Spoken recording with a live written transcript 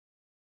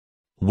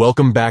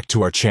Welcome back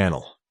to our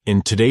channel.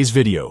 In today's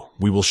video,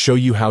 we will show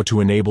you how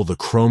to enable the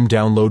Chrome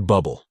download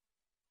bubble.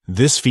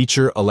 This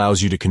feature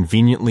allows you to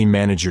conveniently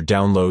manage your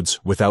downloads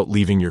without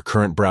leaving your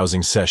current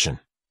browsing session.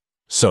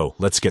 So,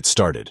 let's get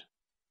started.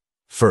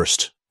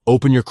 First,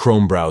 open your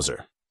Chrome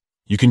browser.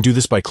 You can do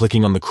this by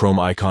clicking on the Chrome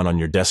icon on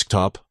your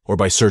desktop or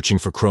by searching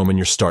for Chrome in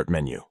your Start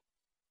menu.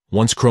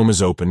 Once Chrome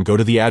is open, go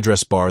to the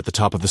address bar at the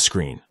top of the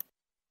screen.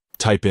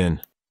 Type in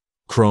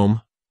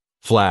Chrome,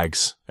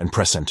 Flags, and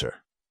press Enter.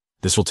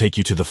 This will take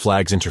you to the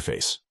Flags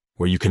interface,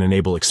 where you can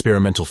enable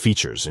experimental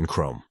features in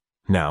Chrome.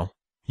 Now,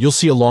 you'll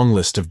see a long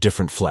list of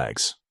different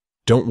flags.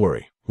 Don't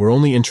worry, we're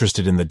only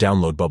interested in the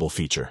download bubble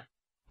feature.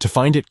 To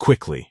find it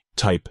quickly,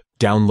 type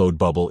download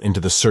bubble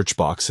into the search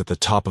box at the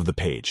top of the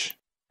page.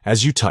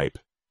 As you type,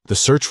 the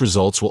search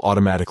results will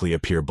automatically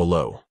appear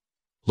below.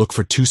 Look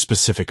for two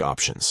specific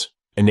options: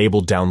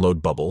 Enable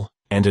Download Bubble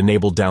and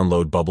Enable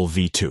Download Bubble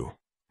v2.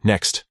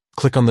 Next,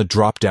 click on the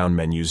drop-down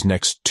menus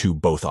next to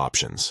both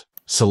options.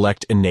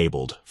 Select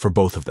Enabled for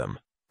both of them.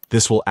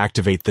 This will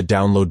activate the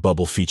download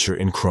bubble feature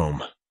in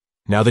Chrome.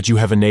 Now that you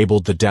have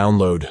enabled the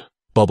download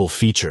bubble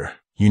feature,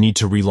 you need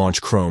to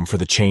relaunch Chrome for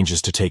the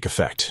changes to take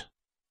effect.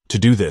 To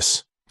do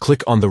this,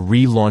 click on the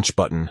Relaunch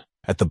button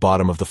at the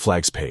bottom of the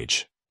Flags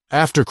page.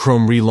 After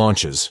Chrome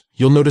relaunches,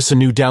 you'll notice a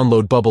new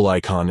download bubble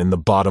icon in the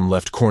bottom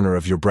left corner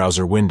of your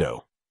browser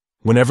window.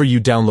 Whenever you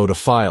download a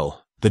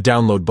file, the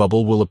download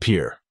bubble will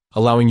appear,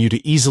 allowing you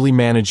to easily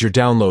manage your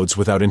downloads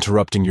without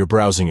interrupting your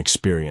browsing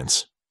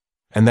experience.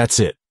 And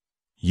that's it.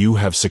 You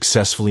have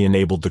successfully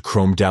enabled the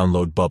Chrome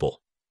download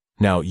bubble.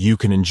 Now you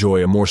can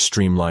enjoy a more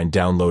streamlined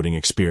downloading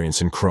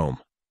experience in Chrome.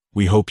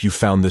 We hope you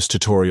found this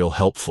tutorial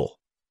helpful.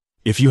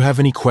 If you have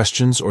any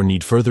questions or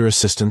need further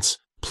assistance,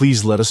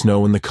 please let us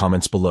know in the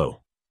comments below.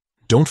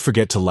 Don't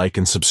forget to like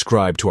and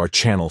subscribe to our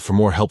channel for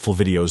more helpful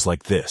videos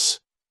like this.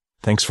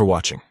 Thanks for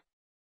watching.